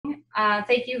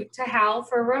Thank you to Hal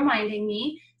for reminding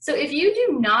me. So if you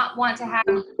do not want to have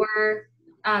your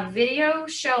video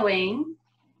showing,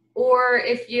 or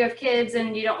if you have kids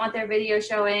and you don't want their video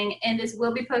showing, and this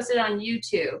will be posted on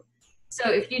YouTube. So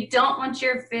if you don't want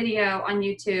your video on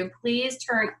YouTube, please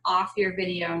turn off your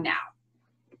video now.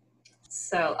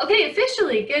 So, okay,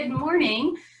 officially, good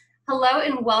morning. Hello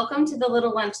and welcome to the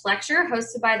Little Lunch Lecture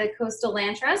hosted by the Coastal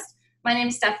Land Trust. My name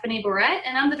is Stephanie Barrett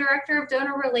and I'm the Director of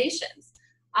Donor Relations.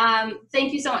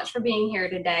 Thank you so much for being here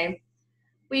today.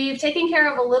 We've taken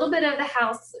care of a little bit of the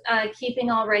housekeeping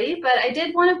already, but I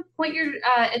did want to point your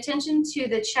attention to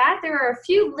the chat. There are a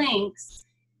few links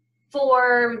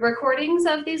for recordings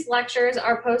of these lectures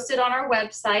are posted on our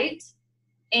website.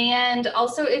 And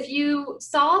also if you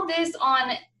saw this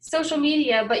on social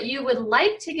media, but you would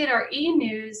like to get our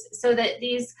e-news so that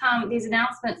these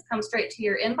announcements come straight to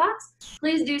your inbox,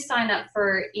 please do sign up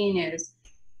for e-news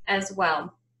as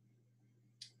well.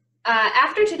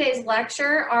 After today's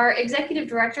lecture, our Executive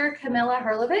Director, Camilla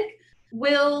Herlevick,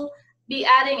 will be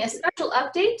adding a special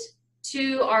update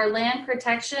to our land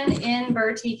protection in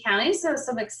Bertie County, so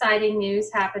some exciting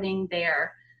news happening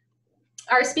there.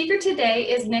 Our speaker today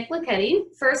is Nick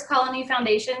Luccketti, First Colony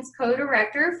Foundation's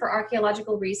co-director for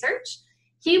archaeological research.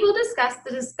 He will discuss the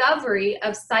discovery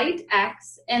of Site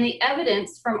X and the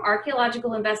evidence from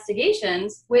archaeological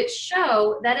investigations which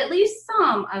show that at least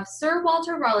some of Sir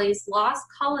Walter Raleigh's lost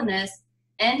colonists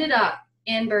ended up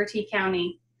in Bertie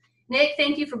County. Nick,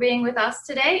 thank you for being with us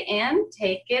today, and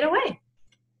take it away.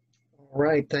 All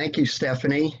right, thank you,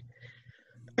 Stephanie.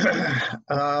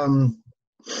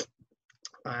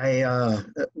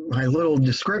 My little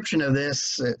description of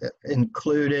this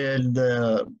included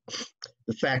the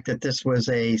fact that this was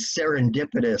a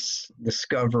serendipitous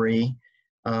discovery.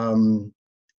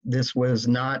 This was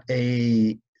not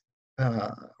a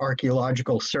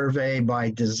archaeological survey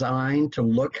by design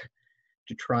to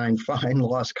try and find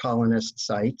lost colonist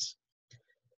sites.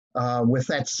 With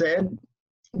that said,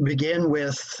 begin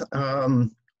with the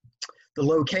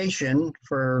location.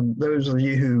 For those of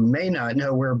you who may not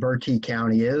know where Bertie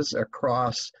County is,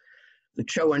 across the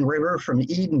Chowan River from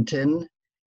Edenton,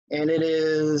 and it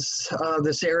is,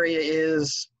 this area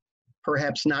is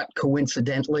perhaps not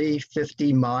coincidentally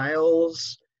 50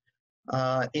 miles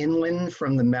inland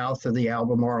from the mouth of the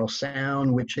Albemarle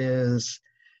Sound, which is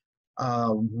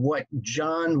what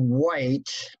John White,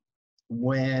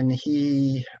 when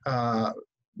he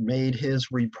made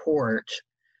his report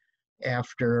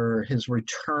after his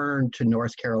return to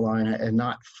North Carolina and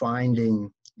not finding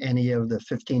any of the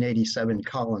 1587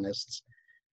 colonists.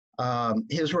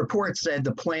 His report said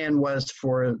the plan was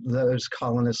for those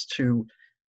colonists to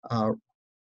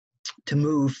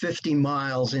move 50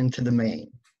 miles into the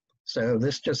Main. So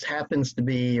this just happens to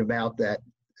be about that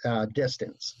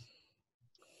distance.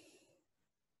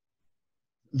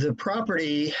 The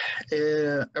property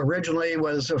originally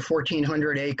was a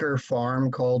 1,400-acre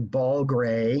farm called Ball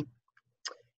Gray,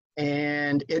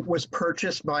 and it was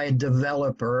purchased by a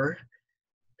developer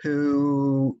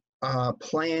who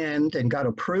planned and got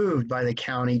approved by the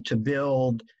county to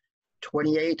build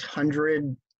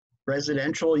 2,800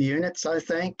 residential units, I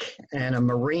think, and a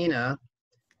marina.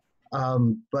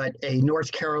 But a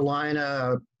North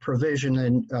Carolina provision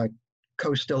in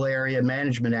Coastal Area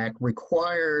Management Act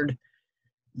required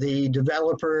the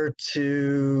developer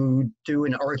to do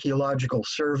an archaeological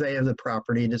survey of the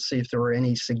property to see if there were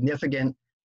any significant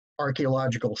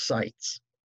archaeological sites.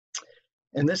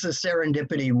 And this is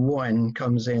Serendipity 1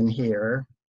 comes in here.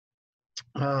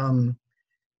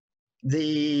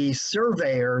 The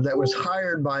surveyor that was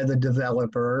hired by the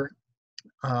developer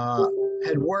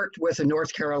had worked with a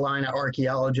North Carolina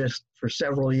archaeologist for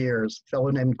several years, a fellow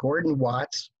named Gordon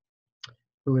Watts,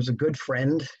 who was a good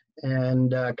friend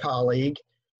and colleague.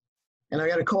 And I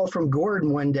got a call from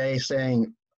Gordon one day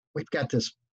saying, we've got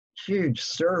this huge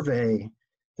survey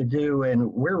to do and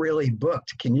we're really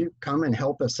booked. Can you come and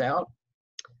help us out?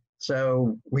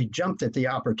 So we jumped at the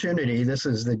opportunity. This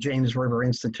is the James River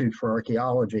Institute for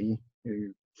Archaeology.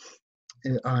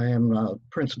 I am a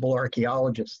principal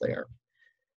archaeologist there.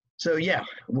 So yeah,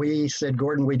 we said,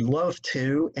 Gordon, we'd love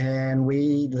to. And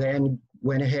we then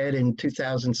went ahead in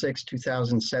 2006,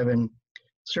 2007,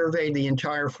 surveyed the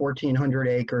entire 1,400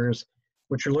 acres.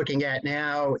 What you're looking at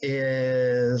now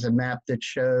is a map that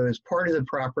shows part of the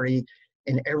property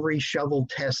in every shovel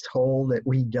test hole that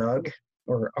we dug,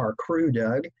 or our crew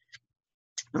dug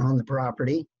on the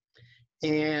property.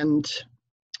 And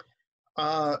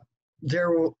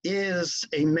there is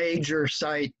a major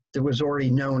site that was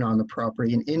already known on the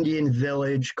property, an Indian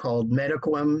village called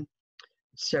Mediquem.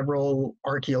 Several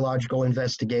archaeological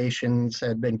investigations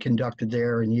had been conducted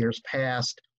there in years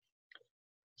past.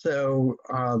 So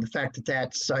the fact that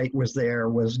that site was there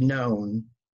was known.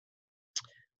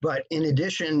 But in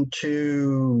addition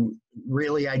to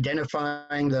really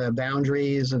identifying the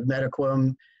boundaries of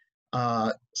Metacum,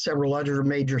 several other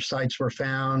major sites were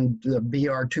found. The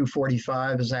BR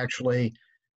 245 is actually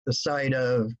the site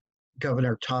of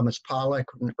Governor Thomas Pollock,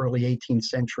 an early 18th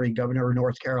century governor of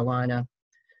North Carolina.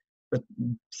 But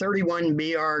 31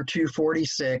 BR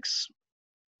 246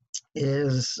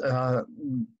 is a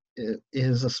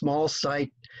small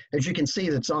site, as you can see,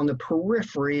 that's on the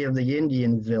periphery of the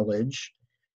Indian village.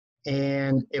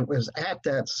 And it was at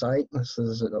that site, this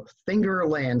is a finger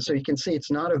of land, so you can see it's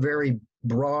not a very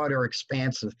broad or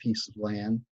expansive piece of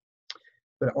land.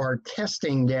 But our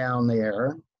testing down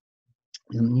there,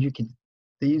 and you can,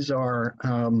 these are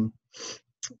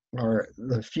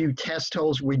the few test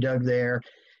holes we dug there.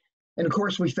 And of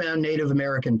course, we found Native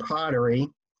American pottery.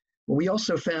 We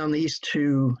also found these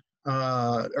two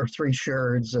or three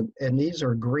sherds, and these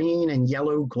are green and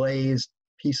yellow glazed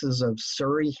pieces of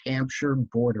Surrey, Hampshire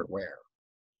borderware.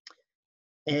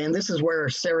 And this is where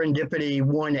serendipity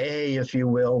 1A, if you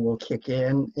will kick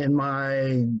in. In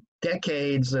my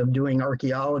decades of doing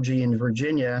archaeology in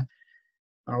Virginia,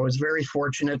 I was very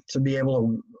fortunate to be able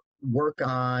to work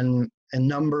on a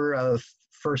number of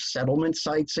first settlement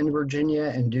sites in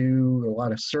Virginia and do a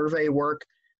lot of survey work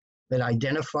that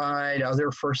identified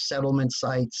other first settlement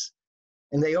sites.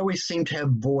 And they always seem to have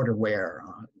borderware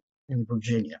in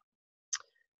Virginia.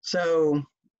 So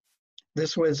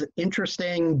this was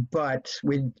interesting, but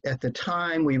at the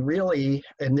time we really,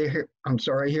 and there, I'm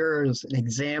sorry, here is an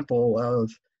example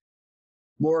of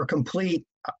more complete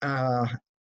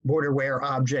borderware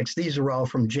objects. These are all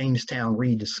from Jamestown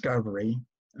rediscovery,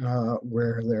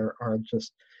 where there are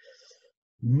just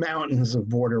mountains of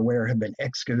borderware have been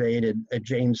excavated at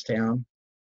Jamestown.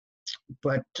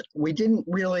 But we didn't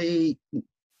really,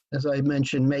 as I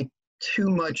mentioned, make too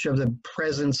much of the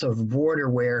presence of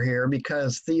borderware here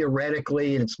because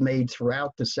theoretically it's made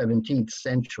throughout the 17th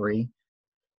century.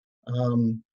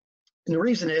 And the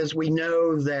reason is we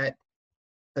know that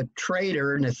a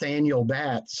trader, Nathaniel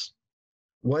Batts,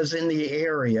 was in the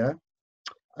area.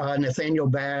 Nathaniel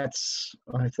Batts,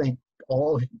 I think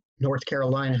all North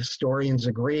Carolina historians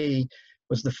agree,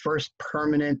 was the first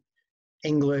permanent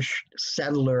English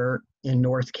settler in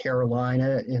North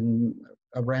Carolina in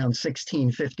around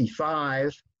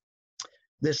 1655.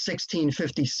 This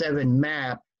 1657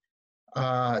 map,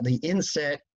 the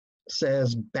inset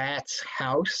says Batts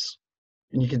House,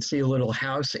 and you can see a little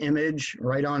house image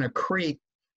right on a creek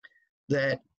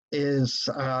that is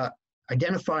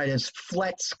identified as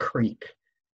Fletts Creek,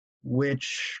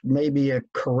 which may be a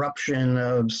corruption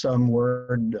of some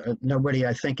word. Nobody,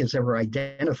 I think, has ever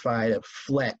identified a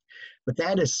Flet, but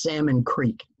that is Salmon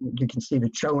Creek. You can see the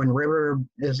Chowan River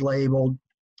is labeled.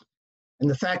 And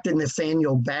the fact that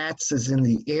Nathaniel Batts is in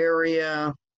the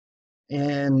area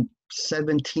and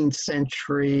 17th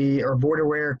century or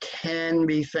borderware can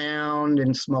be found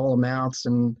in small amounts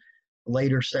in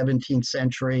later 17th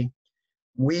century.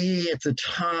 We, at the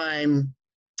time,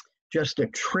 just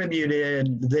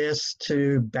attributed this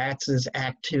to Batts's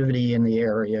activity in the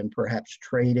area and perhaps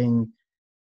trading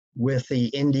with the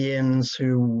Indians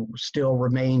who still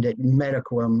remained at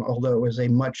Metacum, although it was a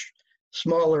much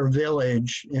smaller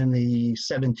village in the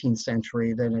 17th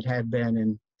century than it had been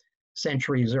in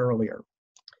centuries earlier.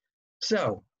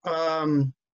 So,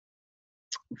 wrote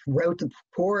the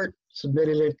report,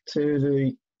 submitted it to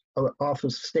the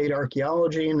Office of State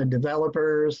Archaeology and the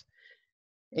developers,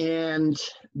 and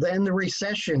then the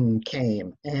recession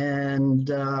came, and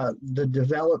the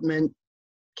development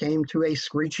came to a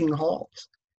screeching halt.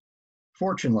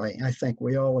 Fortunately, I think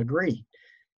we all agree.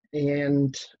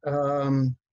 And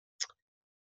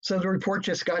so the report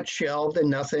just got shelved and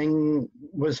nothing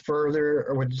was further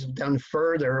or was done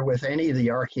further with any of the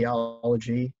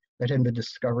archaeology that had been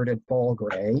discovered at Ball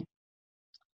Gray.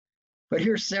 But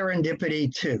here's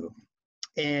serendipity 2.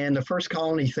 And the First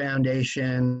Colony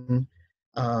Foundation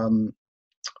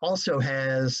also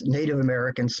has Native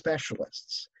American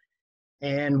specialists.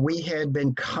 And we had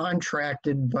been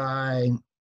contracted by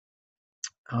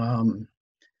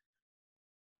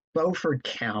Beaufort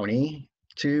County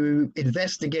to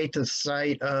investigate the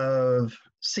site of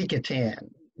Sikatan,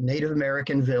 Native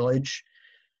American village.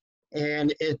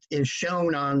 And it is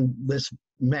shown on this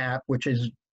map, which is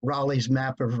Raleigh's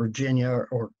map of Virginia,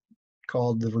 or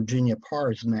called the Virginia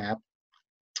Pars map.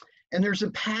 And there's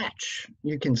a patch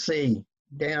you can see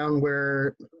down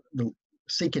where the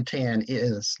Sikatan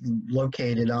is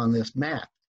located on this map.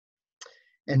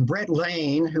 And Brett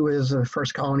Lane, who is a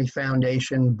First Colony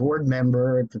Foundation board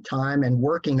member at the time and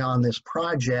working on this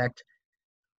project,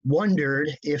 wondered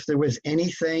if there was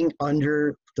anything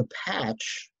under the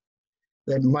patch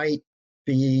that might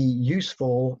be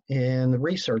useful in the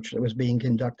research that was being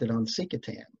conducted on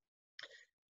Sikatan.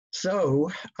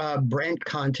 So Brent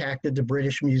contacted the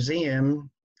British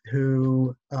Museum,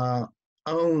 who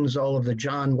owns all of the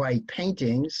John White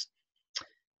paintings,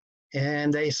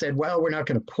 and they said, well, we're not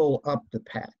going to pull up the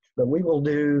patch, but we will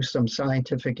do some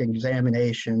scientific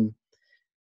examination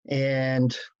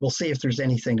and we'll see if there's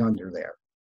anything under there.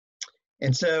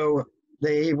 And so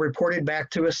they reported back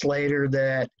to us later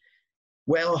that,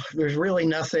 well, there's really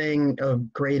nothing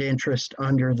of great interest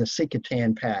under the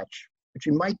Sikatan patch, but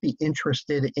you might be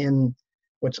interested in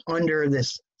what's under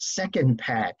this second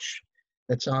patch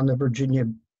that's on the Virginia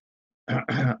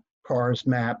Pars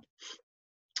map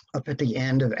up at the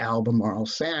end of Albemarle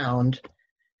Sound.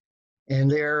 And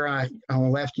there on the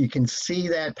left, you can see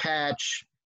that patch,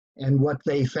 and what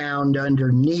they found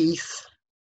underneath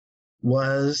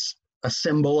was a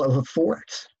symbol of a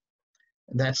fort.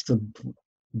 That's the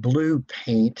blue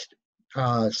paint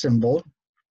symbol.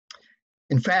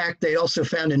 In fact, they also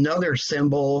found another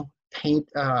symbol,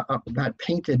 not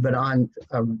painted, but on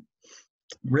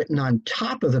written on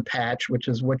top of the patch, which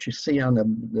is what you see on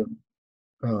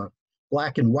the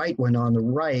black and white one on the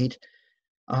right.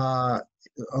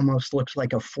 Almost looks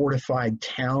like a fortified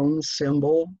town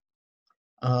symbol.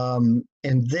 And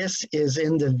this is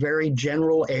in the very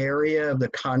general area of the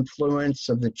confluence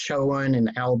of the Chowan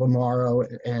and Albemarle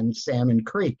and Salmon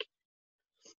Creek.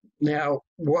 Now,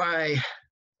 why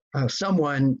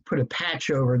someone put a patch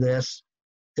over this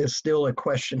is still a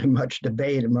question of much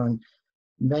debate among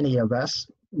many of us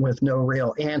with no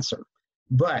real answer.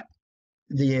 But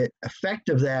the effect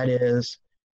of that is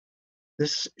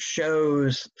this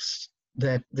shows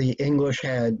that the English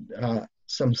had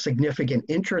some significant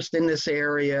interest in this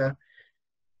area.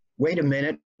 Wait a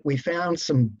minute, we found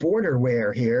some border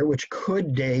wear here, which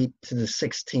could date to the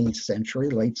 16th century,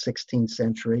 late 16th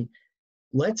century.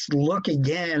 Let's look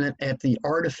again at the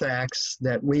artifacts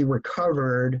that we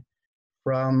recovered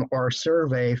from our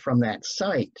survey from that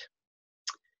site.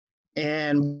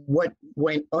 And what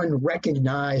went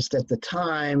unrecognized at the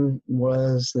time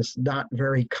was this not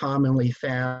very commonly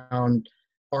found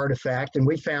artifact, and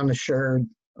we found the sherd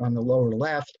on the lower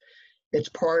left. It's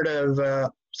part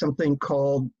of something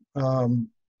called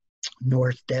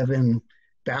North Devon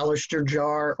baluster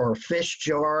jar or fish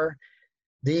jar.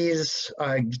 These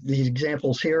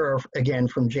examples here are, again,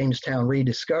 from Jamestown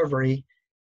Rediscovery.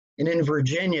 And in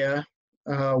Virginia,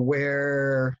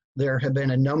 where there have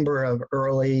been a number of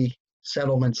early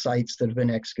settlement sites that have been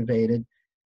excavated,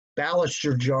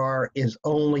 baluster jar is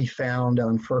only found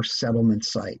on first settlement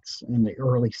sites in the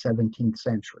early 17th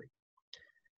century.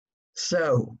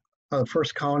 So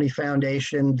First Colony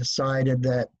Foundation decided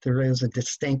that there is a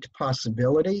distinct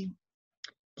possibility,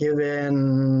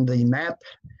 given the map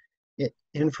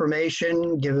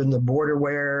information, given the border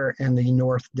wear and the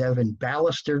North Devon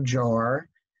baluster jar,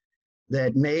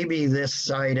 that maybe this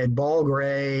site at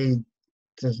Balgray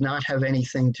does not have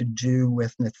anything to do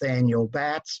with Nathaniel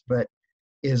Batts, but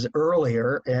is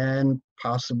earlier and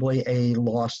possibly a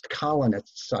lost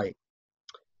colonist site.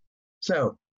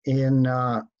 So in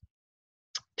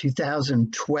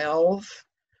 2012,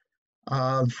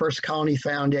 First Colony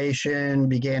Foundation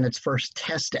began its first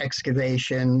test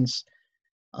excavations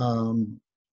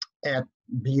at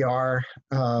BR,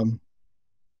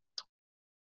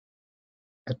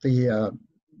 at the,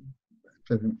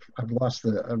 I've lost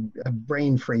a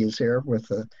brain freeze here with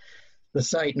the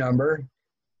site number.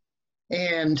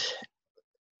 And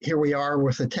here we are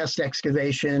with the test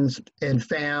excavations and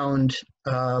found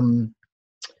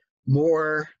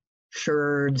more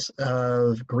sherds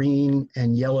of green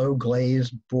and yellow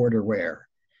glazed border wear,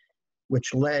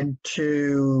 which led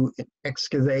to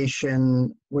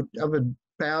excavation of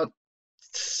about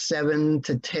 7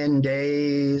 to 10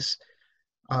 days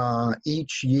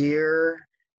each year,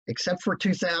 except for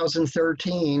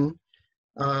 2013.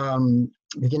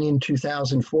 Beginning in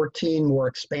 2014, more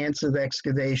expansive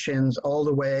excavations all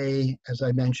the way, as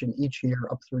I mentioned, each year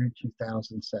up through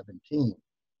 2017.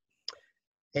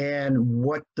 And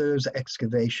what those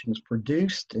excavations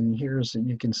produced, and here's,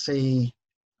 you can see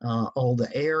all the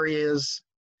areas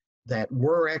that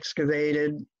were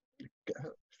excavated,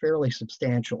 fairly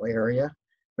substantial area,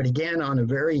 but again on a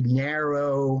very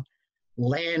narrow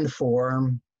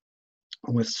landform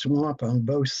with swamp on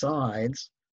both sides.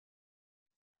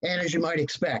 And as you might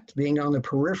expect, being on the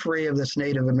periphery of this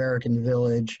Native American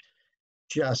village,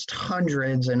 just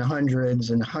hundreds and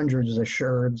hundreds and hundreds of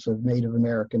sherds of Native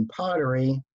American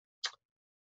pottery,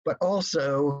 but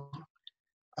also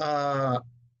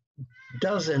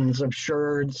dozens of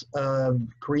sherds of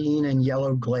green and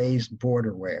yellow glazed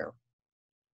borderware.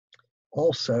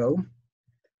 Also,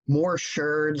 more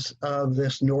sherds of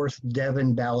this North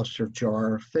Devon baluster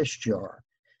jar, fish jar.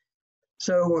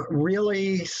 So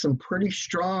really some pretty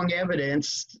strong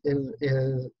evidence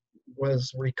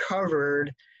was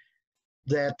recovered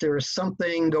that there's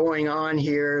something going on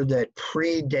here that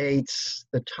predates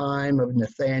the time of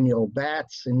Nathaniel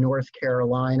Batts in North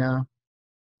Carolina.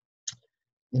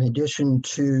 In addition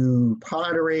to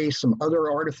pottery, some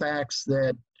other artifacts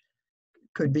that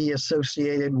could be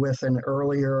associated with an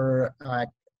earlier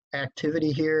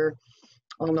activity here.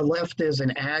 On the left is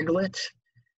an aglet,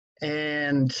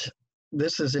 and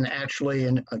this is actually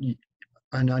an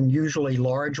unusually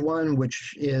large one,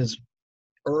 which is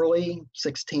early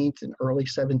 16th and early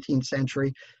 17th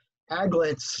century.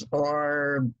 Aglets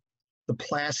are the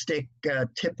plastic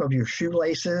tip of your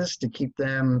shoelaces to keep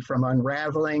them from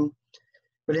unraveling.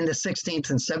 But in the 16th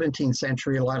and 17th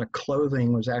century, a lot of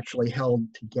clothing was actually held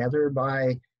together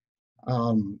by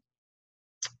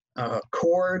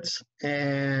cords,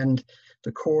 and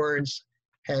the cords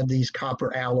had these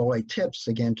copper alloy tips,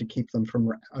 again, to keep them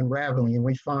from unraveling. And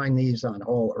we find these on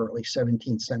all early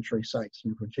 17th century sites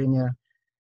in Virginia.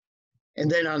 And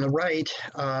then on the right,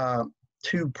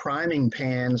 two priming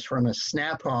pans from a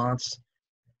snap-ons.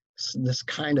 This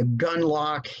kind of gun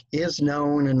lock is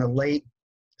known in the late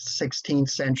 16th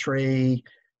century,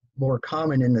 more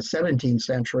common in the 17th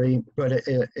century, but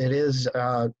it is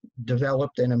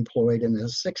developed and employed in the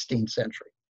 16th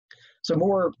century. So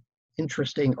more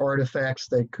interesting artifacts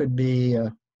that could be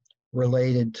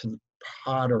related to the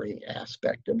pottery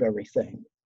aspect of everything.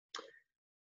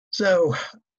 So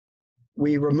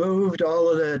we removed all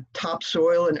of the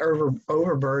topsoil and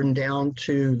overburden down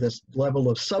to this level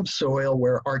of subsoil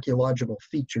where archaeological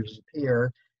features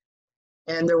appear.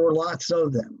 And there were lots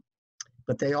of them,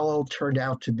 but they all turned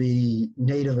out to be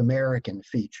Native American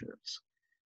features.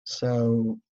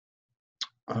 So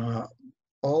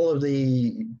all of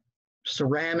the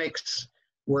ceramics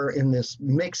were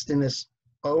mixed in this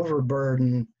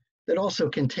overburden that also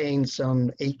contained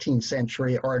some 18th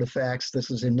century artifacts.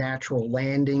 This is a natural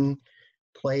landing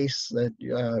place that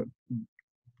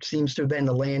seems to have been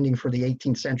the landing for the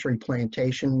 18th century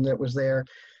plantation that was there.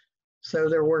 So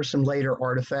there were some later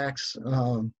artifacts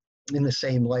in the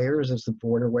same layers as the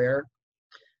borderware.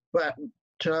 But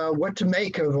what to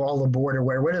make of all the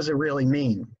borderware? What does it really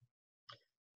mean?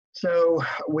 So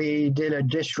we did a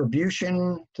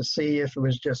distribution to see if it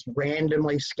was just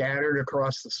randomly scattered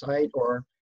across the site, or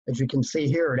as you can see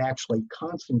here, it actually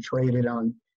concentrated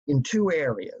in two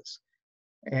areas.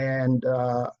 And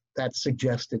that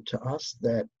suggested to us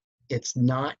that it's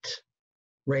not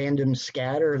random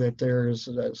scatter, that there's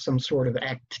some sort of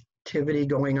activity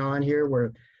going on here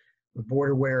where the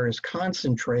borderware is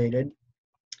concentrated.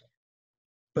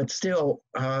 But still,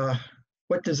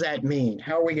 what does that mean?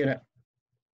 How are we going to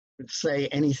say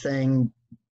anything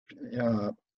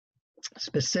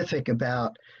specific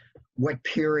about what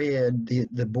period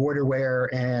the borderware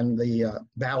and the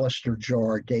baluster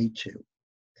jar date to?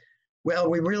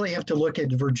 Well, we really have to look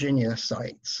at Virginia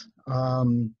sites.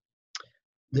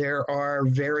 There are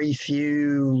very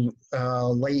few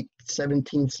late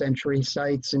 17th century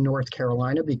sites in North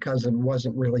Carolina because it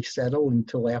wasn't really settled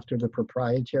until after the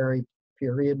proprietary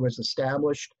period was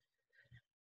established.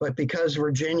 But because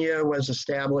Virginia was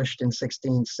established in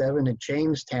 1607 at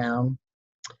Jamestown,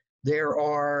 there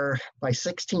are, by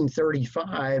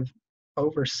 1635,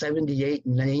 over 78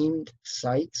 named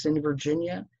sites in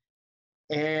Virginia.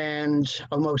 And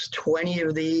almost 20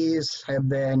 of these have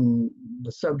been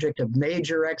the subject of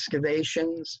major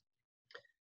excavations.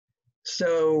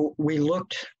 So we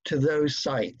looked to those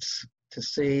sites to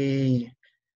see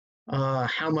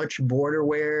how much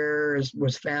borderware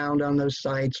was found on those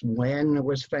sites, when it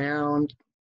was found.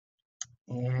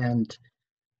 And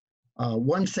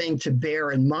one thing to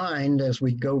bear in mind as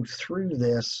we go through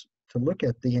this to look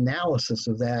at the analysis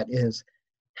of that is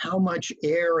how much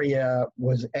area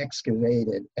was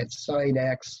excavated at Site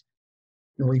X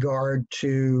in regard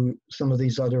to some of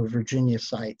these other Virginia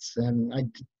sites. And I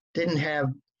didn't have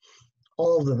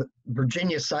all the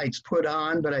Virginia sites put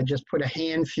on, but I just put a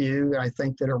handful, I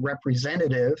think, that are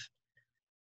representative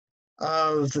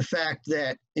of the fact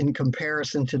that in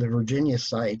comparison to the Virginia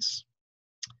sites,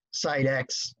 Site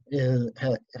X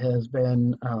has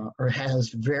been or has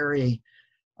very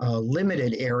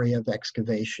limited area of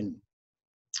excavation,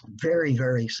 very,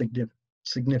 very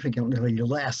significantly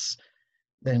less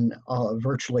than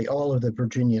virtually all of the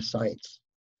Virginia sites.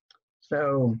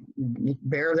 So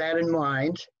bear that in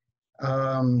mind.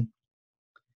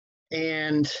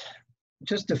 And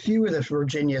just a few of the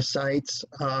Virginia sites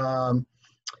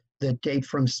that date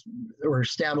from, were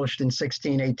established in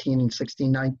 1618 and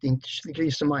 1619. Just to give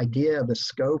you some idea of the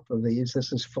scope of these,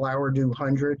 this is Flowerdew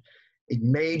 100, a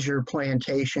major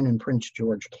plantation in Prince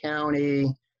George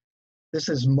County. This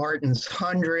is Martin's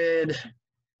 100,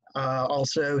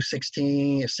 also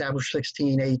established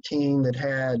 1618, that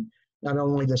had not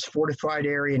only this fortified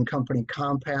area and company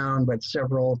compound, but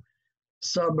several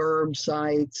suburb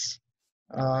sites.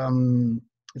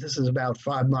 This is about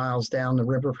 5 miles down the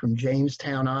river from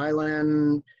Jamestown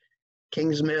Island.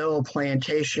 Kings Mill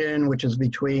Plantation, which is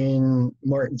between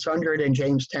Martin's 100 and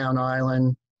Jamestown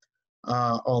Island,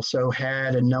 also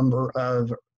had a number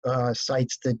of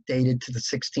sites that dated to the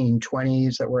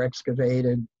 1620s that were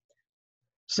excavated.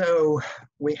 So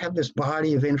we have this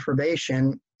body of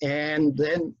information, and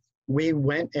then we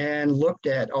went and looked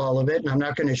at all of it, and I'm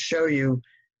not going to show you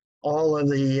all of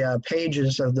the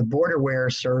pages of the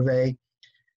borderware survey,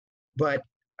 but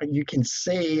you can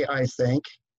see, I think,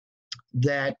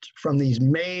 that from these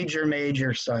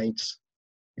major sites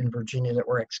in Virginia that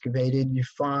were excavated, you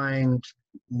find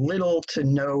little to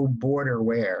no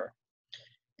borderware.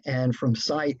 And from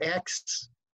Site X,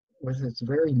 with its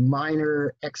very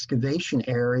minor excavation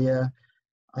area,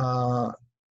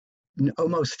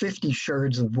 almost 50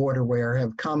 sherds of borderware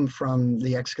have come from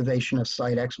the excavation of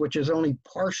Site X, which is only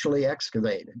partially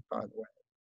excavated, by the way.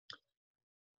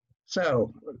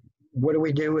 So what do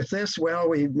we do with this? Well,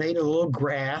 we made a little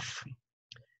graph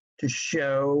to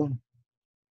show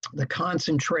the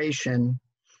concentration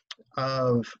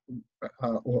of,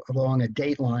 along a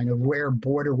date line of where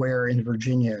borderware in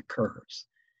Virginia occurs.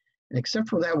 And except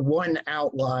for that one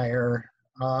outlier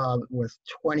with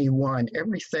 21,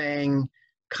 everything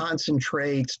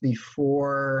concentrates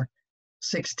before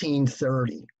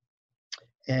 1630.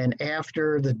 And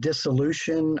after the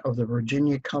dissolution of the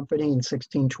Virginia Company in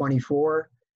 1624,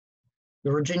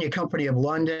 the Virginia Company of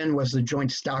London was the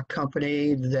joint stock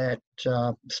company that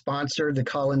sponsored the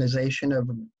colonization of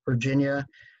Virginia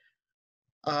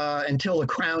until the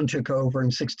Crown took over in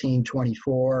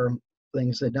 1624.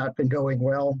 Things had not been going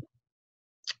well.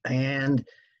 And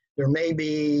there may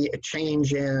be a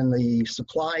change in the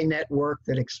supply network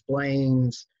that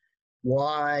explains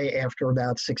why, after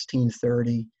about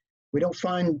 1630, we don't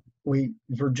find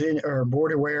Virginia or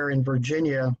borderware in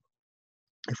Virginia.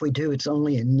 If we do, it's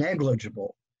only in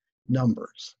negligible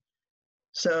numbers.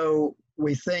 So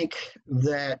we think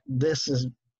that this is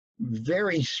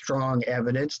very strong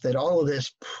evidence that all of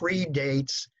this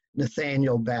predates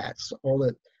Nathaniel Batts. All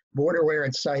the borderware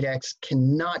at Site X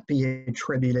cannot be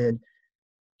attributed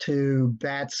to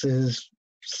Batts's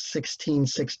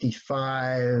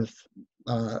 1665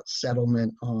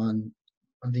 settlement on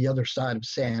the other side of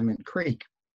Salmon Creek.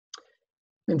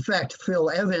 In fact,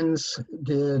 Phil Evans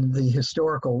did the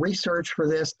historical research for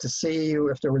this to see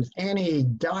if there was any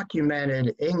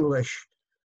documented English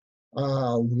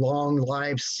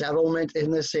long-lived settlement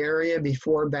in this area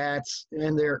before Batts,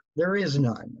 and there is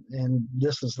none. And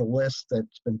this is the list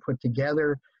that's been put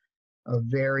together of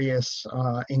various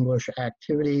English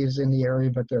activities in the area,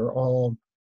 but they're all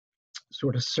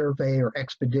sort of survey or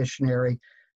expeditionary.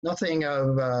 Nothing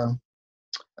of a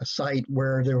site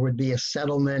where there would be a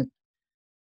settlement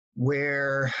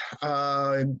where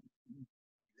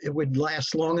it would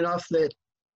last long enough that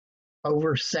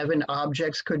over 7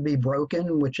 objects could be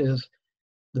broken, which is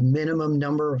the minimum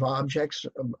number of objects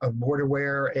of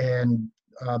borderware and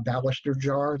baluster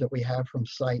jar that we have from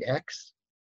Site X.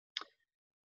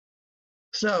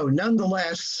 So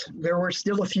nonetheless, there were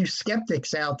still a few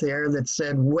skeptics out there that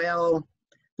said, well,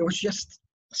 there was just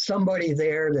somebody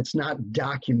there that's not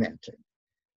documented.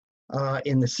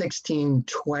 In the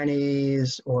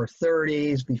 1620s or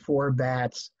 30s before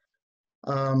Batts.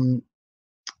 And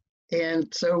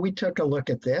so we took a look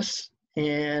at this.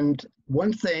 And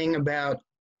one thing about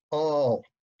all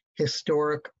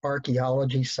historic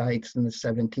archaeology sites in the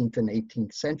 17th and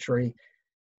 18th century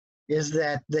is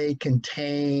that they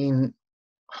contain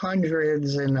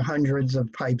hundreds and hundreds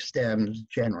of pipe stems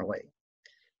generally.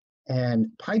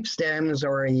 And pipe stems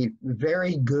are a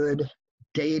very good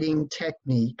dating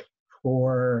technique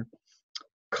for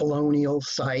colonial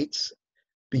sites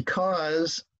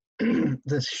because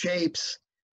the shapes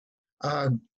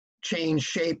change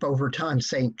shape over time,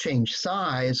 change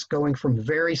size, going from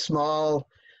very small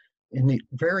in the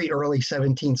very early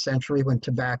 17th century when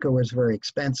tobacco was very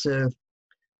expensive,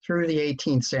 through the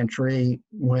 18th century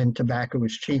when tobacco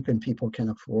was cheap and people can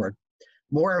afford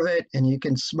more of it, and you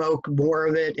can smoke more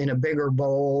of it in a bigger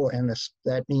bowl, and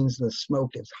that means the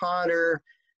smoke is hotter.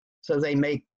 So they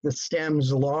make the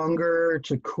stems longer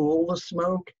to cool the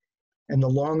smoke. And the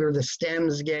longer the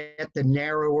stems get, the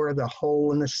narrower the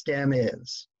hole in the stem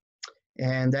is.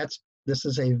 And this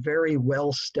is a very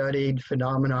well-studied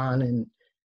phenomenon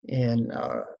in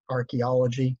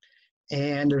archaeology.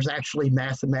 And there's actually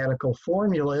mathematical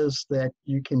formulas that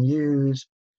you can use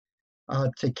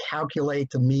to calculate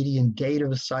the median date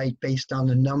of a site based on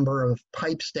the number of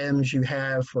pipe stems you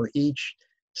have for each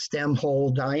stem hole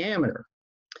diameter.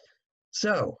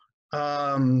 So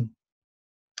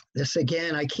this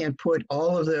again, I can't put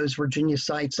all of those Virginia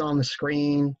sites on the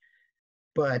screen,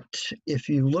 but if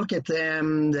you look at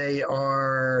them, they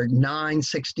are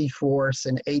 9/64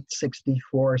 and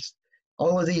 8/64.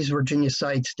 All of these Virginia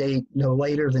sites date no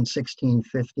later than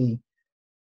 1650.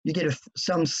 You get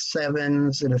some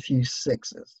 7s and a few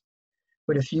 6s.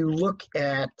 But if you look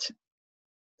at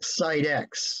site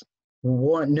X,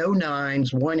 no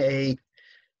 9s, 1 8,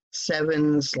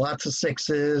 7s, lots of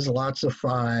 6s, lots of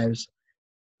 5s,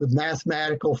 with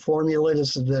mathematical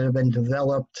formulas that have been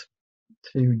developed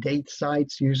to date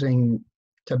sites using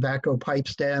tobacco pipe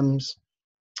stems.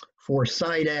 For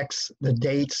site X, the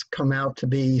dates come out to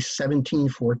be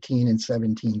 1714 and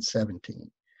 1717.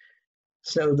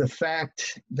 So the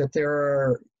fact that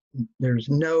there's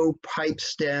no pipe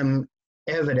stem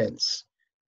evidence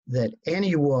that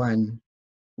anyone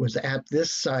was at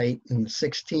this site in the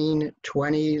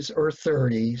 1620s or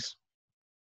 30s,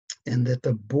 and that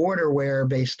the border wear,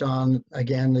 based on,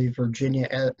 again, the Virginia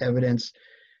evidence,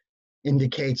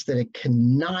 indicates that it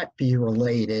cannot be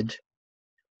related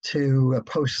to a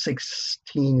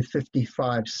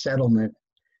post-1655 settlement,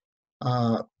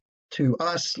 to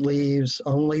us leaves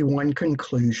only one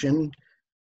conclusion,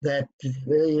 that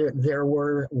there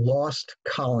were lost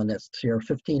colonists here,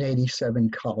 1587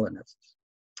 colonists.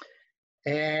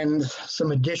 And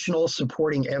some additional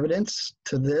supporting evidence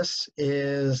to this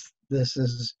is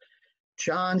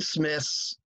John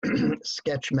Smith's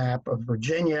sketch map of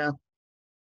Virginia.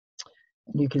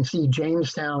 And you can see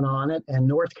Jamestown on it, and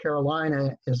North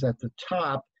Carolina is at the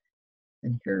top.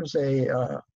 And here's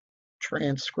a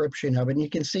transcription of it. And you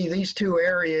can see these two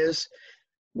areas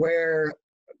where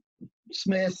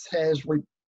Smith has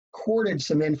recorded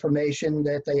some information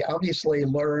that they obviously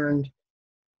learned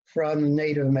from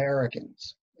Native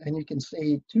Americans. And you can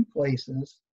see two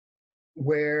places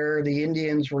where the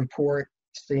Indians report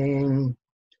seeing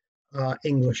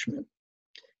Englishmen.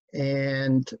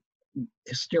 And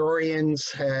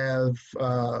historians have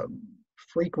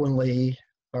frequently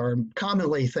or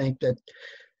commonly think that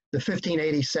the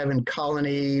 1587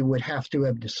 colony would have to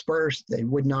have dispersed. They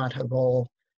would not have all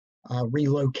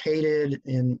relocated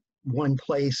in one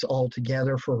place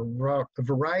altogether for a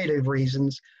variety of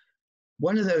reasons.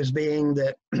 One of those being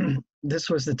that this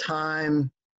was the time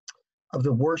of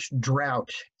the worst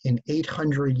drought in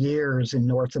 800 years in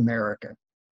North America.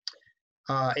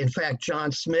 In fact,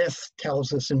 John Smith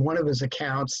tells us in one of his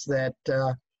accounts that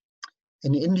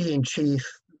an Indian chief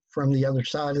from the other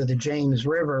side of the James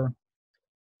River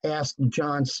asked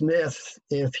John Smith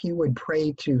if he would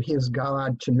pray to his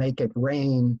God to make it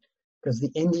rain, because the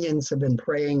Indians have been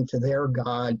praying to their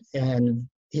God and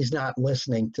he's not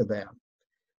listening to them.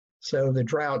 So the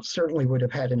drought certainly would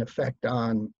have had an effect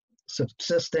on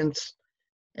subsistence,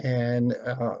 and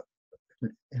a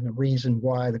reason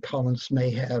why the colonists may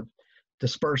have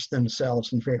dispersed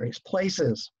themselves in various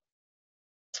places.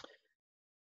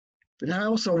 But I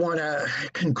also want to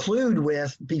conclude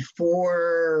with,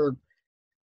 before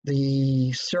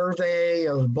the survey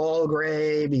of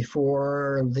Balgray,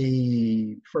 before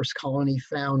the First Colony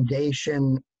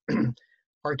Foundation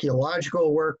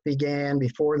archaeological work began,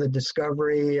 before the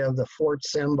discovery of the fort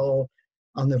symbol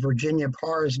on the Virginia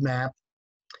Pars map,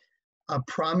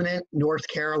 prominent North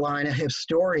Carolina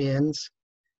historians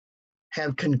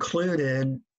have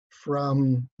concluded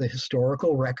from the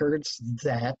historical records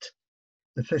that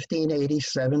the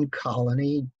 1587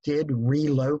 colony did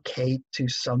relocate to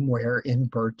somewhere in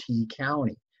Bertie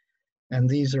County. And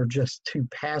these are just two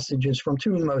passages from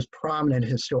two of the most prominent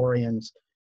historians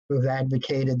who have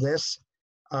advocated this.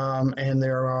 And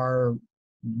there are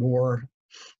more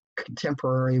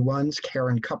contemporary ones,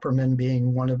 Karen Kupperman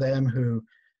being one of them, who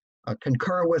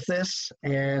concur with this,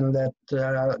 and that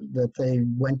they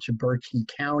went to Bertie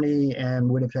County and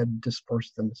would have had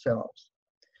dispersed themselves.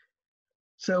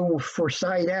 So for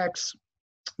Site X,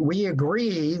 we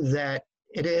agree that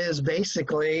it is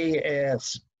basically a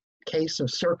case of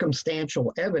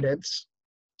circumstantial evidence,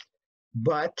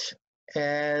 but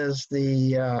as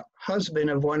the husband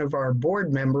of one of our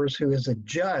board members who is a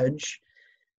judge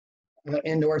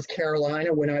in North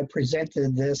Carolina, when I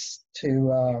presented this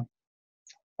to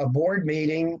a board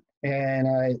meeting, and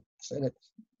I said,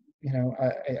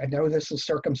 I know this is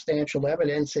circumstantial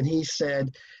evidence, and he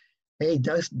said, hey,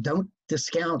 don't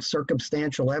discount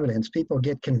circumstantial evidence. People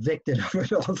get convicted of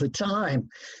it all the time.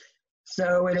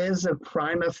 So it is a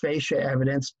prima facie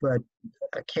evidence, but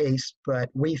a case, but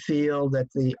we feel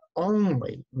that the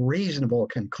only reasonable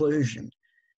conclusion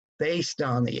based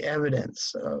on the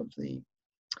evidence of the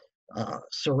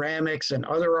ceramics and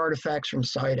other artifacts from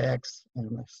Site X and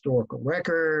the historical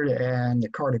record and the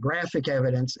cartographic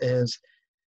evidence is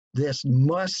this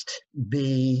must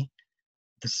be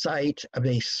the site of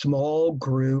a small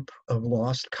group of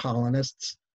lost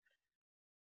colonists.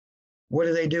 What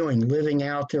are they doing? Living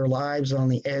out their lives on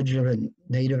the edge of a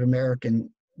Native American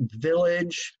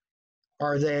village?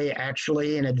 Are they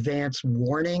actually an advance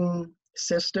warning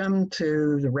system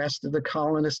to the rest of the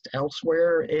colonists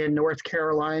elsewhere in North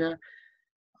Carolina?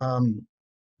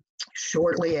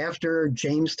 Shortly after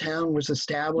Jamestown was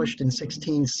established in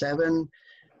 1607,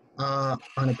 on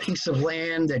a piece of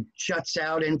land that juts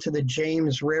out into the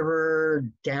James River,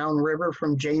 downriver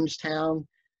from Jamestown,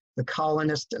 the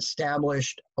colonists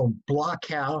established a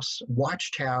blockhouse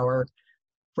watchtower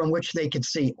from which they could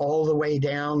see all the way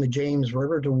down the James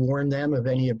River to warn them of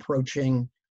any approaching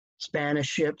Spanish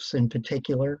ships in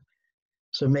particular.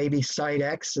 So maybe Site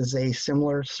X is a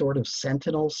similar sort of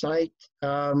sentinel site.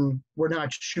 We're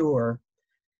not sure,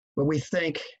 but we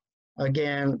think,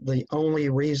 again, the only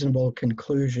reasonable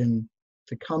conclusion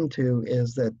to come to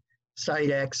is that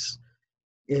Site X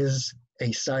is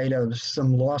a site of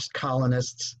some lost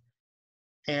colonists,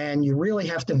 and you really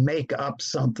have to make up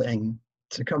something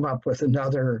to come up with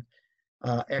another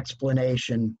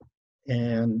explanation.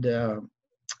 And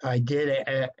I did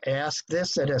ask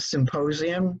this at a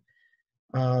symposium.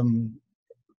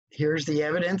 Here's the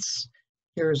evidence.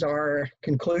 Here's our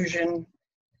conclusion.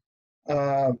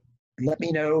 Let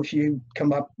me know if you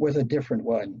come up with a different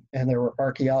one. And there were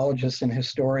archaeologists and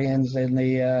historians in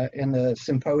the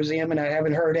symposium, and I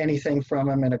haven't heard anything from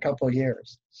them in a couple of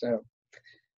years. So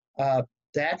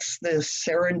that's the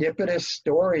serendipitous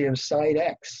story of Site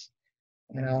X.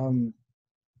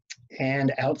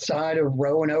 And outside of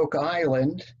Roanoke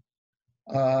Island,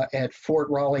 at Fort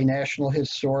Raleigh National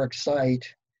Historic Site,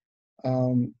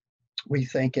 we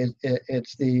think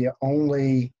it's the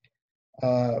only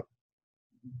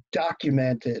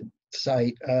documented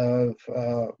site of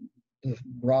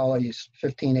Raleigh's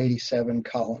 1587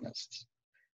 colonists.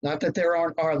 Not that there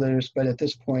aren't others, but at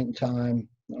this point in time,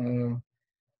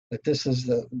 that this is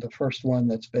the first one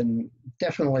that's been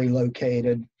definitely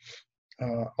located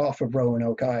off of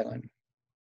Roanoke Island.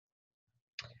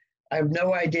 I have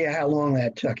no idea how long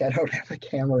that took. I don't have a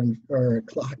camera or a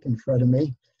clock in front of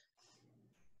me.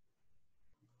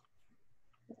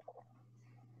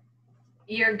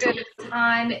 You're good at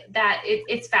time.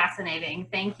 It's fascinating.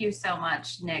 Thank you so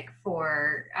much, Nick,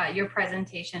 for your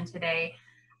presentation today.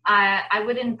 I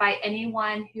would invite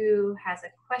anyone who has a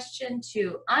question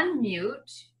to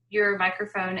unmute your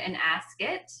microphone and ask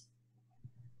it.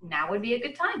 Now would be a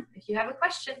good time if you have a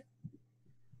question.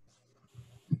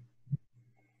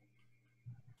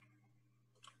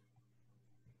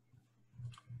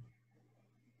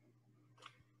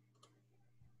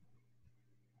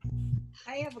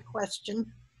 I have a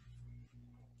question.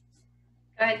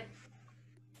 Go ahead.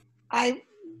 I'm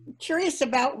curious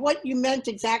about what you meant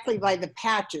exactly by the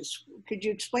patches. Could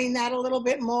you explain that a little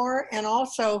bit more? And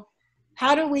also,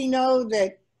 how do we know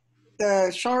that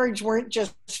the shards weren't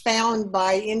just found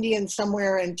by Indians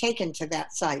somewhere and taken to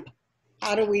that site?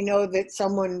 How do we know that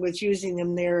someone was using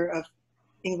them there of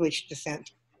English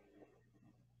descent?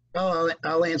 Oh,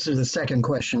 I'll answer the second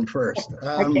question first.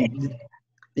 Okay.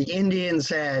 The Indians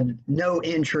had no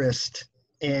interest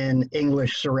in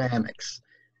English ceramics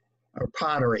or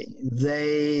pottery.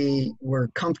 They were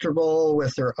comfortable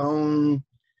with their own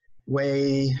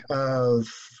way of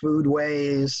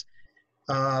foodways.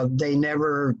 They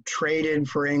never traded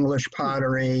for English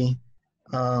pottery.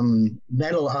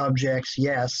 Metal objects,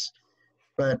 yes,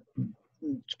 but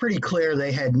it's pretty clear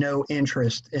they had no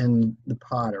interest in the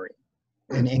pottery,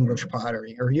 in English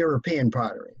pottery or European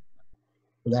pottery,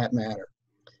 for that matter.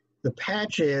 The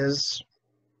patches,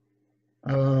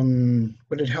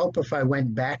 would it help if I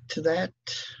went back to that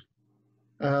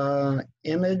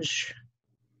image?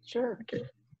 Sure.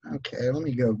 Okay, let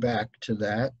me go back to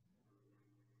that.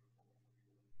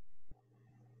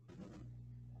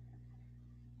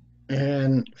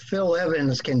 And Phil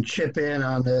Evans can chip in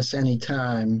on this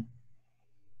anytime.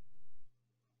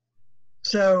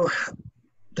 So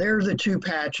there are the two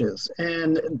patches,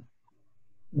 and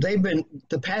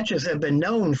the patches have been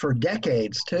known for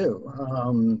decades too,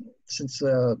 since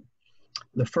the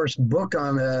first book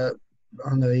on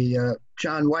the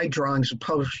John White drawings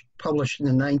was published in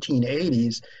the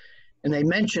 1980s. And they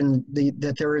mentioned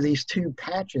that there are these two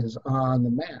patches on the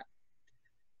map.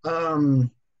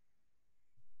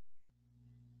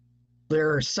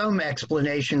 There are some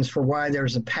explanations for why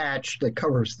there's a patch that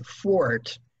covers the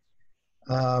fort.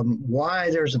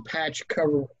 Why there's a patch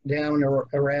cover down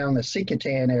around the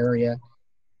Sikatan area,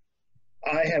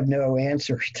 I have no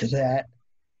answer to that.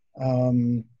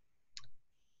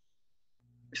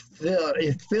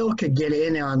 If Phil could get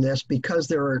in on this, because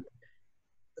the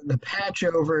patch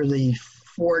over the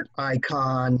fort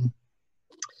icon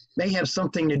may have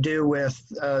something to do with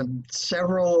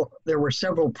there were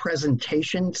several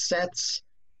presentation sets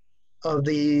of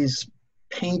these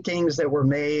paintings that were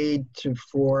made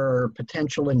for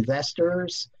potential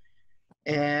investors.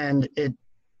 And at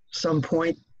some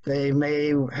point, they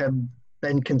may have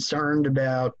been concerned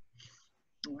about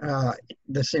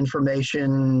this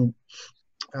information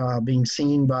being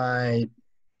seen by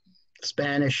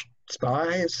Spanish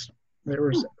spies. There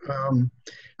was,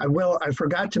 I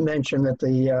forgot to mention that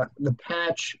the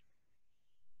patch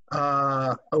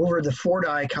over the fort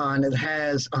icon, it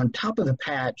has on top of the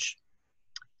patch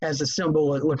has a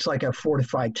symbol. It looks like a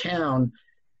fortified town.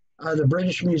 The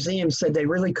British Museum said they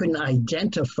really couldn't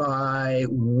identify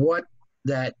what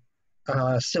that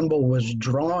symbol was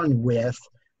drawn with,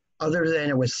 other than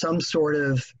it was some sort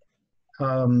of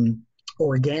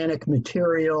organic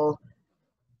material.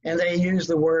 And they used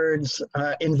the words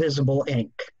invisible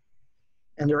ink.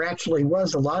 And there actually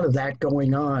was a lot of that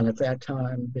going on at that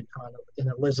time in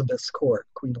Elizabeth's court,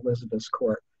 Queen Elizabeth's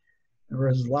court. There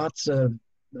was lots of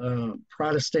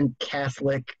Protestant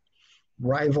Catholic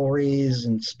rivalries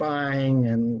and spying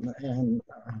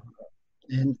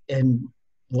and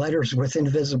letters with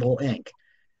invisible ink.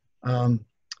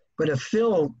 But if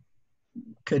Phil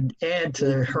could add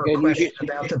to her question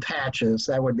about the patches,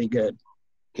 that would be good.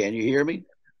 Can you hear me?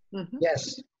 Mhm.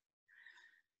 Yes.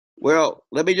 Well,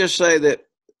 let me just say that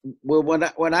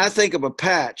when I think of a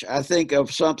patch, I think of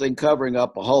something covering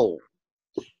up a hole.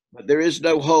 But there is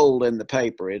no hole in the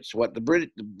paper. It's what the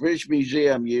British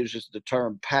Museum uses the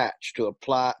term patch to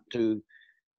apply to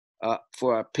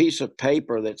for a piece of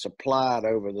paper that's applied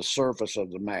over the surface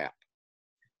of the map.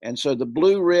 And so the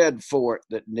blue-red fort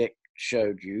that Nick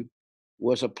showed you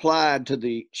was applied to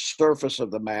the surface of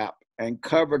the map and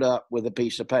covered up with a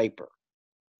piece of paper.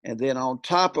 And then on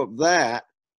top of that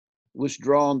was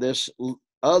drawn this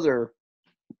other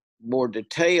more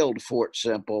detailed fort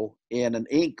symbol in an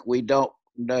ink we don't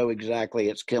know exactly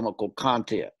its chemical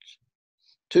contents.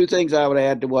 Two things I would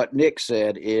add to what Nick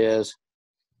said is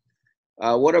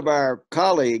one of our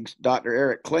colleagues, Dr.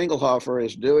 Eric Klingelhofer,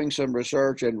 is doing some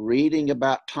research and reading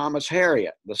about Thomas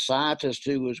Harriot, the scientist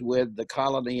who was with the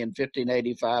colony in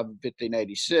 1585 and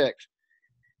 1586.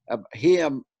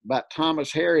 About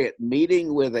Thomas Harriot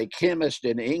meeting with a chemist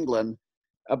in England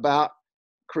about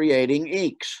creating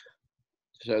inks.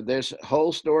 So this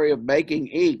whole story of making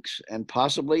inks and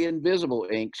possibly invisible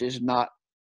inks is not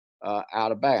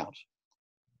out of bounds.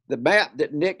 The map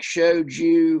that Nick showed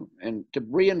you, and to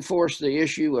reinforce the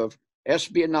issue of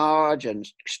espionage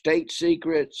and state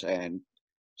secrets and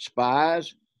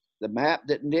spies, the map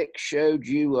that Nick showed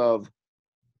you of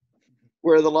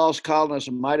where the Lost Colonists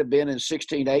might have been in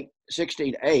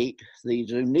 1608, the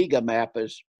Zuniga map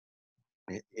is,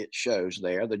 it shows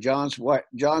there, the John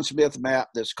Smith map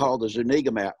that's called the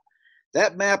Zuniga map.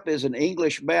 That map is an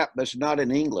English map, but it's not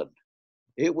in England.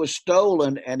 It was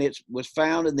stolen and it was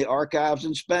found in the archives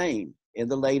in Spain in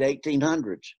the late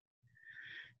 1800s.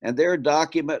 And there are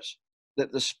documents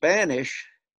that the Spanish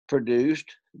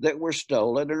produced that were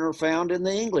stolen and are found in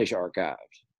the English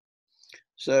archives.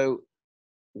 So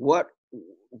what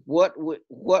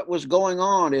was going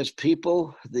on is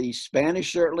people, the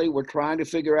Spanish certainly were trying to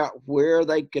figure out where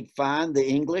they could find the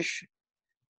English,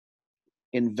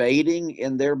 invading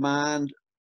in their mind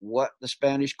what the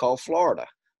Spanish call Florida.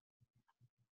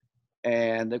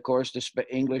 And of course, the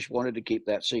English wanted to keep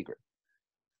that secret.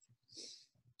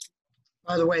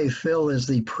 By the way, Phil is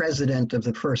the president of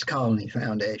the First Colony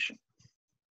Foundation.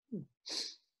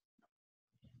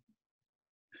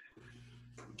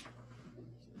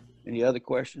 Any other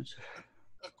questions?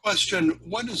 A question,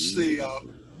 what is the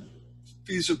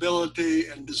feasibility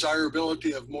and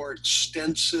desirability of more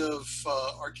extensive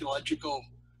archaeological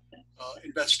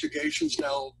investigations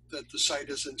now that the site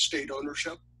is in state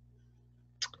ownership?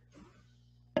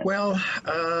 Well,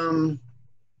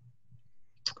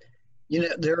 you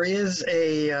know, there is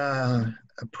a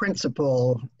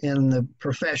principle in the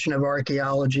profession of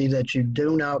archaeology that you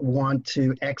do not want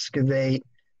to excavate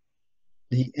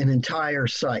an entire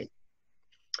site,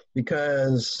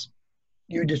 because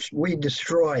we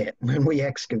destroy it when we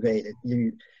excavate it.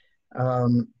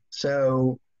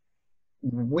 So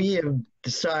we have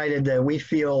decided that we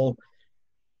feel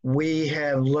we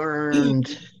have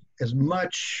learned as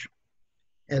much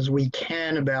as we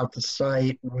can about the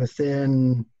site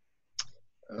within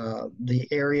the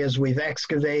areas we've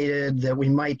excavated, that we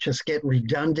might just get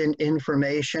redundant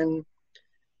information.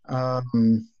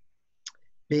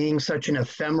 Being such an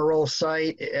ephemeral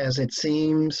site as it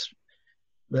seems,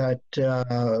 that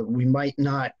we might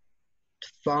not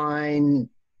find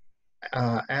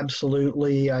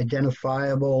absolutely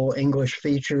identifiable English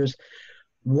features.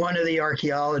 One of the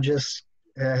archaeologists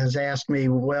has asked me,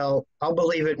 well, I'll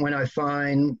believe it when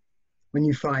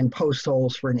you find post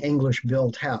holes for an English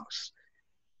built house.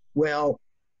 Well,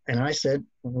 and I said,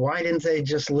 why didn't they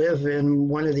just live in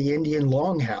one of the Indian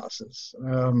longhouses?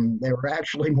 They were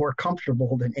actually more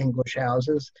comfortable than English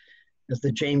houses, as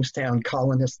the Jamestown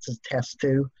colonists attest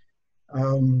to.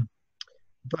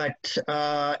 But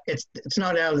it's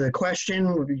not out of the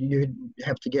question. You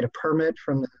have to get a permit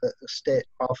from the State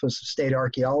Office of State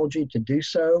Archaeology to do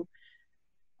so.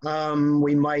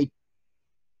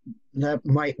 That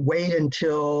might wait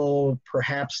until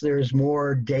perhaps there's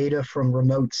more data from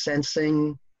remote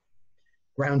sensing,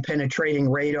 ground penetrating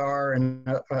radar, and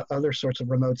other sorts of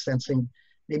remote sensing,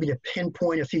 maybe to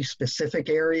pinpoint a few specific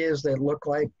areas that look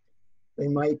like they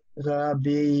might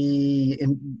be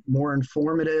more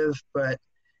informative. But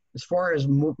as far as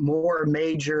more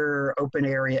major open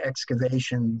area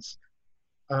excavations,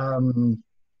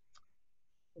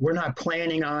 we're not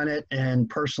planning on it, and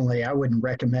personally, I wouldn't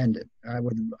recommend it. I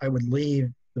would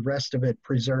leave the rest of it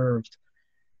preserved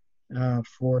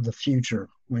for the future,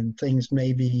 when things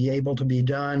may be able to be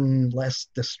done less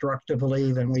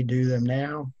destructively than we do them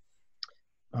now.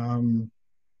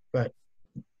 But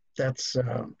that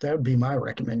would be my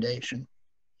recommendation.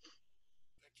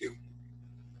 Thank you.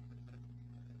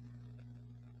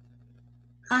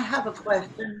 I have a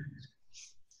question.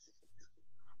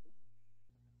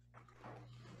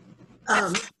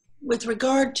 With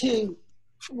regard to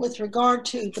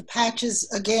the patches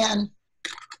again,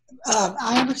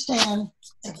 I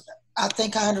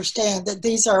think I understand that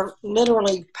these are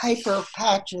literally paper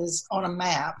patches on a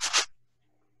map.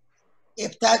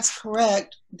 If that's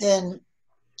correct, then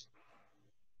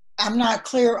I'm not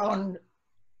clear on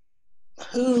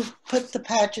who put the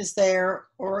patches there,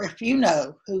 or if you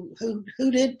know who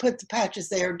did put the patches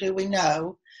there. Do we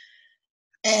know?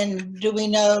 And do we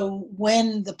know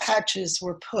when the patches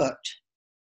were put?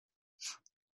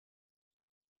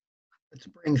 Let's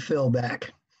bring Phil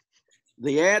back.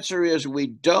 The answer is we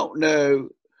don't know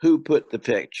who put the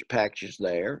patches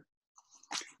there.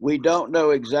 We don't know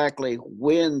exactly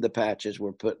when the patches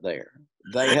were put there.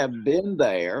 They have been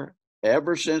there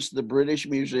ever since the British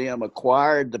Museum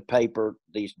acquired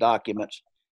these documents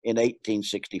in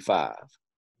 1865.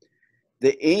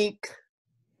 The ink,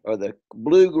 or the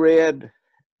blue-red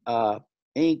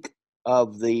ink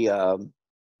of the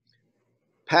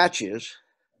patches,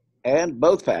 and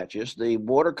both patches, the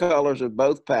watercolors of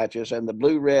both patches and the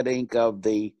blue-red ink of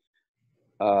the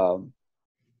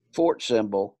fort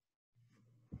symbol,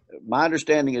 my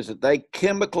understanding is that they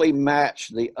chemically match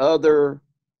the other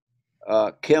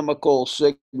chemical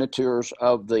signatures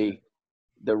of the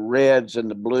reds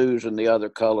and the blues and the other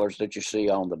colors that you see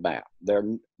on the map.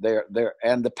 And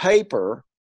the paper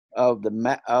of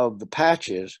the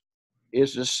patches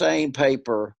is the same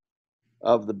paper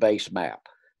of the base map.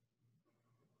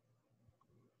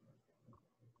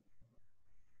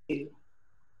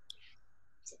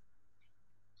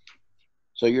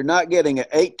 So you're not getting an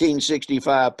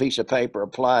 1865 piece of paper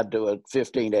applied to a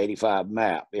 1585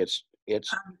 map. It's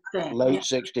late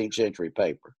 16th century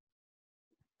paper.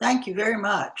 Thank you very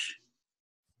much.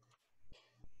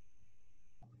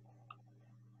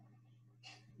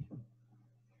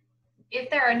 If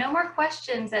there are no more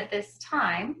questions at this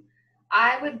time,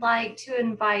 I would like to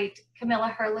invite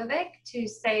Camilla Herlovic to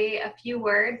say a few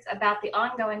words about the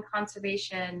ongoing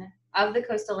conservation of the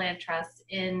Coastal Land Trust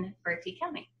in Berkeley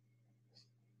County.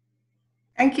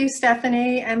 Thank you,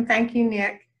 Stephanie, and thank you,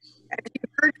 Nick. As you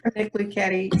heard from Nick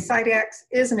Luccketti, Site X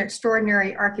is an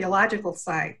extraordinary archaeological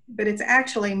site, but it's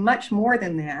actually much more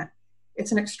than that.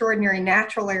 It's an extraordinary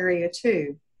natural area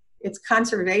too. Its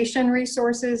conservation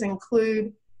resources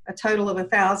include a total of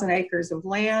 1,000 acres of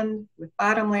land with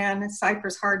bottomland,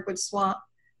 cypress hardwood swamp,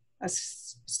 a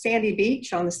sandy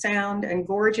beach on the Sound, and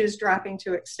gorges dropping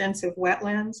to extensive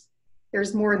wetlands.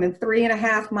 There's more than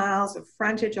 3.5 miles of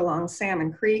frontage along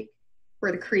Salmon Creek,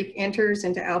 where the creek enters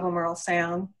into Albemarle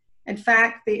Sound. In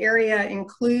fact, the area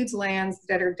includes lands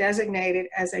that are designated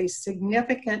as a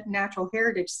significant natural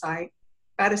heritage site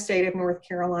by the state of North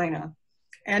Carolina.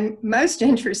 And most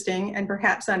interesting, and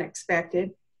perhaps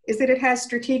unexpected, is that it has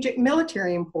strategic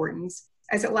military importance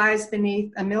as it lies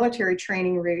beneath a military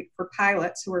training route for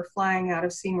pilots who are flying out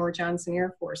of Seymour Johnson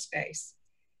Air Force Base.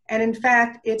 And in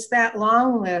fact, it's that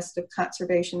long list of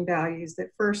conservation values that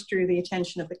first drew the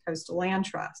attention of the Coastal Land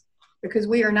Trust, because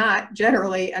we are not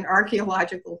generally an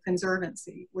archaeological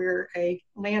conservancy, we're a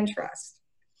land trust.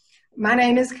 My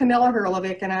name is Camilla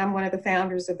Hurlovic, and I'm one of the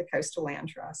founders of the Coastal Land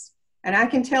Trust. And I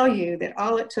can tell you that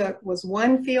all it took was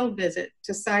one field visit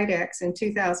to Site X in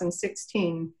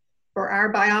 2016 for our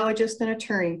biologist and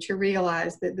attorney to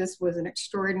realize that this was an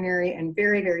extraordinary and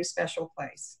very, very special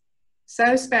place.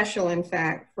 So special, in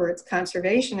fact, for its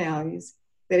conservation values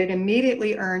that it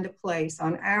immediately earned a place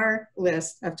on our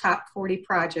list of top 40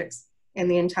 projects in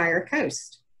the entire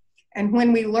coast. And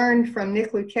when we learned from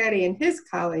Nick Luccketti and his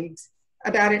colleagues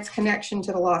about its connection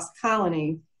to the Lost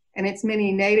Colony and its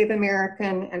many Native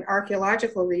American and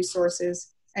archaeological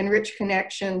resources and rich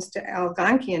connections to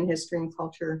Algonquian history and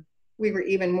culture, we were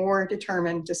even more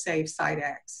determined to save Site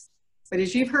X. But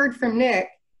as you've heard from Nick,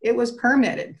 it was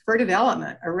permitted for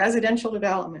development, a residential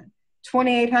development,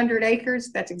 2,800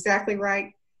 acres, that's exactly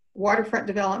right, waterfront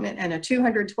development, and a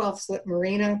 212-slip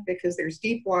marina because there's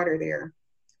deep water there.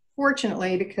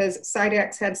 Fortunately, because Site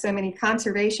X had so many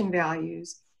conservation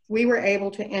values, we were able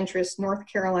to interest North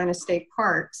Carolina State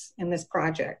Parks in this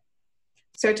project.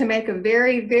 So to make a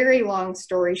very, very long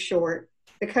story short,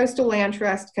 the Coastal Land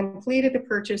Trust completed the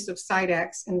purchase of Site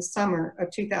X in the summer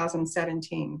of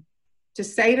 2017. To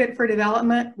save it for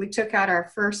development, we took out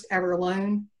our first ever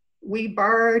loan. We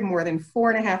borrowed more than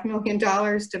 $4.5 million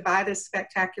to buy this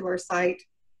spectacular site.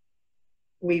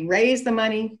 We raised the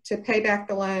money to pay back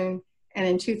the loan, and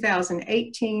in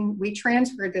 2018, we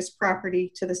transferred this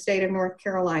property to the state of North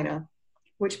Carolina,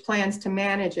 which plans to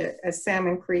manage it as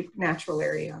Salmon Creek Natural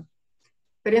Area.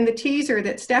 But in the teaser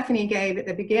that Stephanie gave at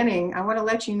the beginning, I want to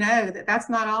let you know that that's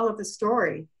not all of the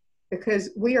story, because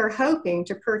we are hoping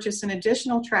to purchase an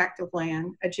additional tract of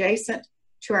land adjacent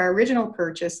to our original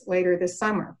purchase later this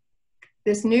summer.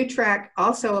 This new tract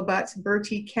also abuts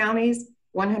Bertie County's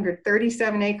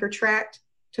 137-acre tract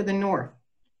to the north.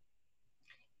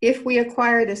 If we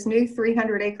acquire this new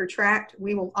 300-acre tract,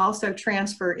 we will also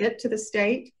transfer it to the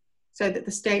state so that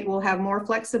the state will have more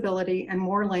flexibility and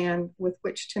more land with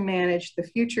which to manage the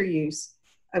future use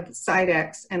of Site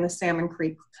X and the Salmon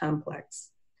Creek complex.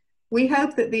 We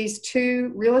hope that these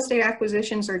two real estate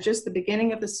acquisitions are just the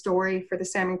beginning of the story for the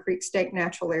Salmon Creek State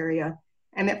Natural Area,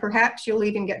 and that perhaps you'll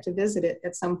even get to visit it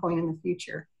at some point in the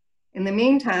future. In the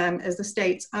meantime, as the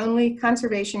state's only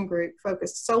conservation group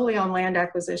focused solely on land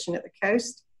acquisition at the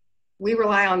coast, we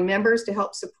rely on members to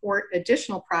help support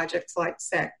additional projects like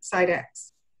Site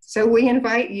X. So we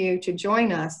invite you to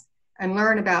join us and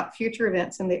learn about future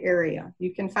events in the area.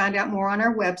 You can find out more on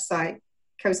our website,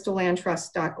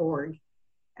 coastallandtrust.org.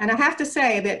 And I have to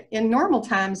say that in normal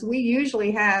times, we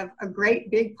usually have a great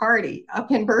big party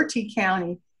up in Bertie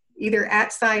County, either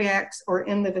at Site X or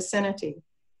in the vicinity.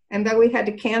 And though we had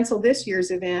to cancel this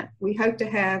year's event, we hope to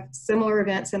have similar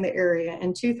events in the area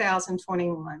in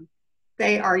 2021.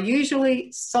 They are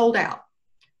usually sold out.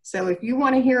 So if you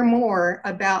want to hear more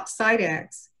about Site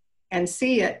X and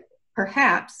see it,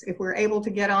 perhaps if we're able to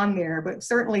get on there, but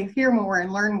certainly hear more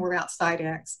and learn more about Site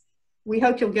X, we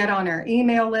hope you'll get on our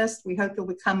email list. We hope you'll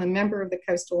become a member of the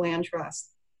Coastal Land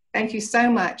Trust. Thank you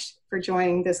so much for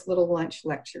joining this little lunch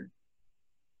lecture.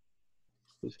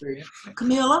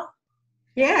 Camilla?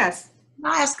 Yes.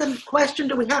 Can I ask a question?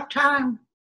 Do we have time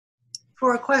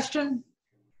for a question?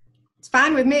 It's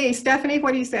fine with me. Stephanie,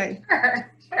 what do you say?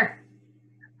 Sure, sure.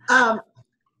 I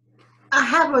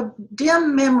have a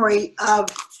dim memory of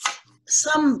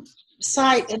some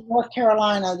site in North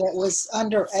Carolina that was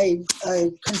under a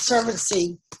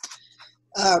conservancy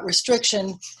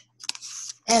restriction,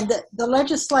 and the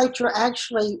legislature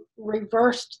actually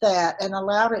reversed that and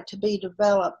allowed it to be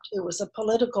developed. It was a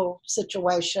political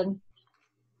situation.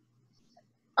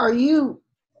 Have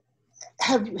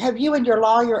you and your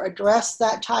lawyer addressed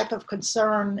that type of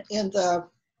concern in the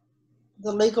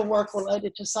legal work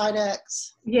related to Site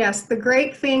X? Yes, the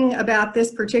great thing about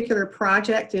this particular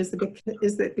project is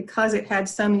that because it had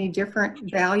so many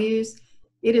different values,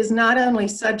 it is not only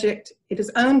subject, it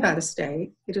is owned by the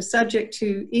state, it is subject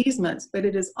to easements, but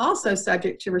it is also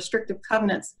subject to restrictive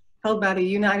covenants held by the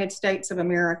United States of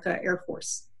America Air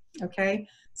Force, okay?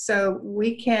 So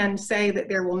we can say that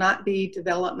there will not be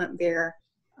development there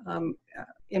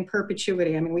in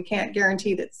perpetuity. I mean, we can't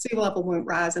guarantee that sea level won't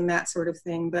rise and that sort of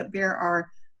thing, but there are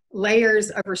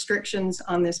layers of restrictions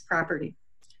on this property.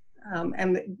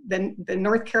 And the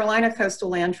North Carolina Coastal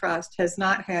Land Trust has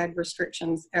not had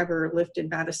restrictions ever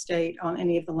lifted by the state on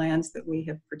any of the lands that we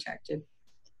have protected.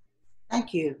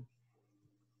 Thank you.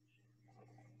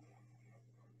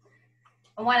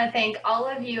 I want to thank all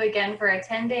of you again for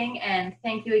attending, and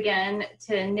thank you again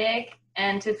to Nick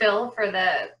and to Phil for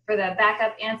the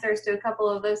backup answers to a couple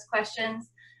of those questions.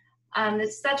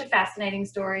 It's such a fascinating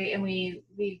story, and we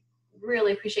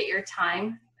really appreciate your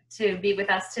time to be with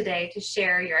us today to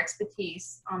share your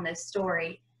expertise on this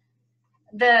story.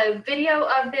 The video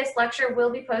of this lecture will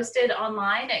be posted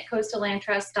online at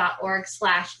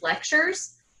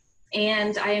coastallandtrust.org/lectures,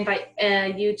 and I invite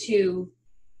you to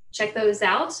check those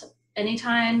out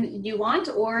anytime you want,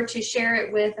 or to share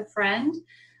it with a friend.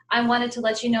 I wanted to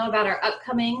let you know about our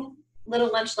upcoming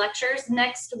Little Lunch lectures.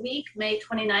 Next week, May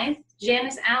 29th,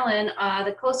 Janice Allen,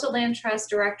 the Coastal Land Trust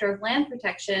Director of Land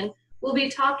Protection, will be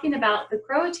talking about the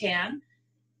Croatan.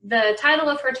 The title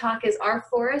of her talk is Our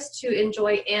Forest to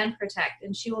Enjoy and Protect,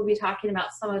 and she will be talking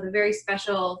about some of the very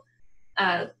special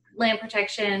land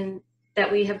protection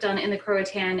that we have done in the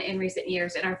Croatan in recent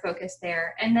years and our focus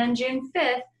there. And then June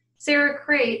 5th, Sarah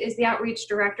Crate is the Outreach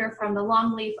Director from the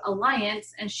Longleaf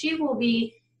Alliance, and she will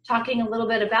be talking a little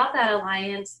bit about that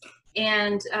alliance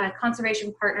and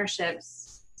conservation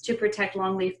partnerships to protect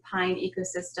longleaf pine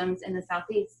ecosystems in the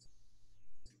Southeast.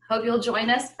 Hope you'll join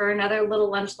us for another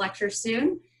Little Lunch lecture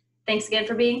soon. Thanks again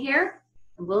for being here,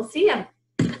 and we'll see you.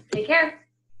 Take care.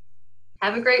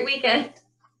 Have a great weekend.